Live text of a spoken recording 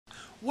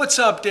What's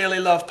up, Daily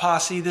Love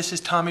Posse? This is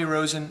Tommy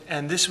Rosen,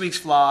 and this week's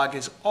vlog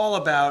is all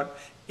about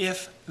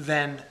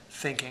if-then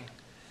thinking.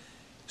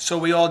 So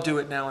we all do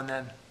it now and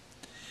then.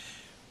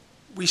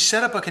 We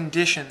set up a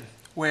condition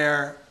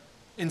where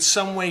in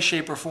some way,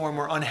 shape, or form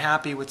we're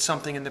unhappy with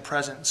something in the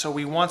present. So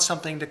we want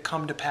something to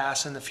come to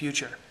pass in the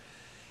future.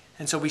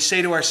 And so we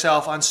say to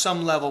ourselves on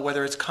some level,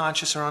 whether it's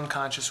conscious or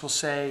unconscious, we'll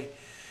say,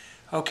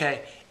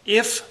 okay,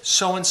 if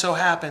so-and-so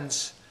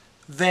happens,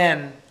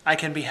 then I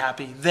can be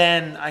happy.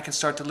 Then I can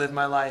start to live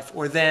my life.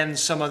 Or then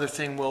some other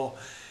thing will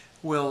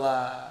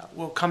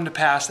come to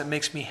pass that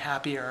makes me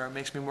happier or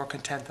makes me more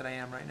content than I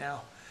am right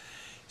now.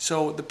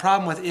 So the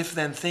problem with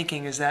if-then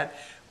thinking is that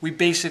we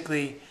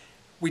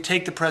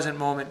take the present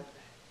moment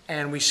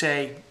and we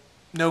say,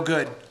 no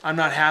good, I'm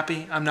not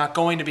happy, I'm not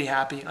going to be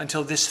happy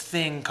until this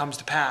thing comes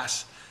to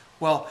pass.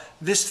 Well,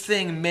 this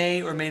thing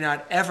may or may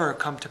not ever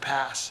come to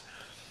pass.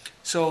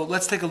 So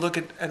let's take a look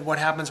at what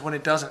happens when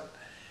it doesn't.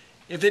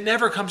 If it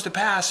never comes to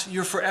pass,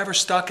 you're forever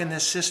stuck in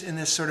this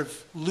sort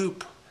of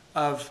loop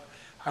of,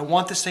 I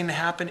want this thing to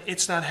happen,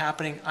 it's not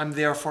happening, I'm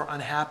therefore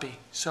unhappy.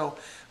 So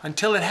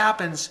until it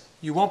happens,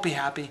 you won't be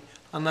happy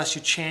unless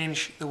you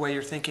change the way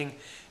you're thinking.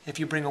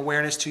 If you bring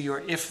awareness to your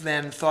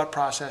if-then thought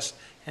process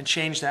and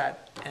change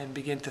that and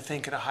begin to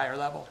think at a higher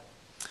level.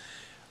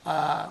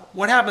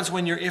 What happens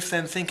when your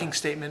if-then thinking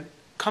statement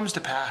comes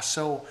to pass?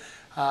 So,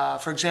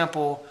 for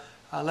example,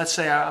 let's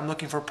say I'm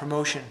looking for a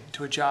promotion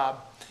to a job.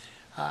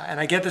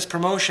 And I get this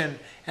promotion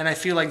and I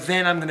feel like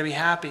then I'm going to be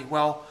happy.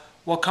 Well,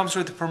 what comes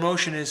with the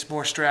promotion is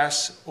more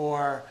stress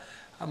or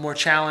more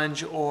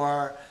challenge,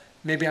 or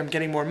maybe I'm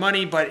getting more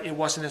money but it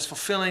wasn't as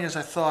fulfilling as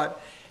I thought.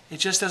 It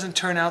just doesn't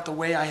turn out the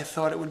way I had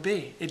thought it would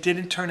be. It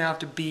didn't turn out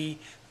to be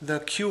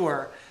the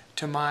cure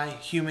to my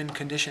human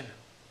condition.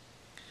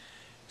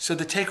 So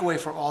the takeaway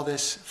from all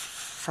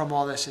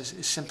this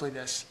is simply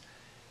this.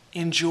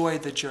 Enjoy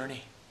the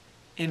journey.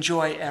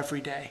 Enjoy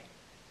every day.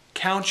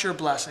 Count your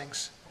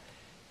blessings.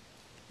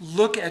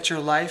 Look at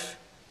your life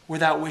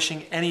without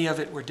wishing any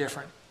of it were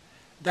different.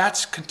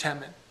 That's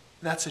contentment.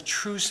 That's a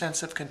true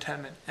sense of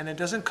contentment. And it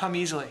doesn't come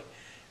easily.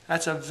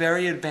 That's a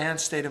very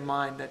advanced state of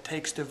mind that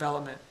takes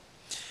development.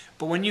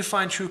 But when you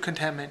find true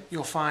contentment,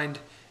 you'll find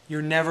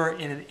you're never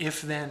in an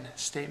if-then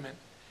statement.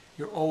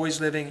 You're always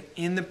living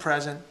in the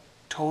present,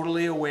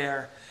 totally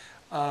aware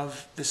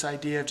of this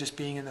idea of just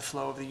being in the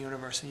flow of the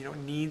universe. And you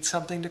don't need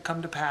something to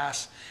come to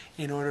pass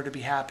in order to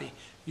be happy.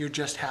 You're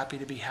just happy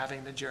to be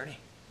having the journey.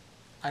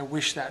 I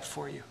wish that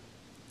for you.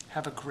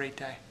 Have a great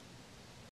day.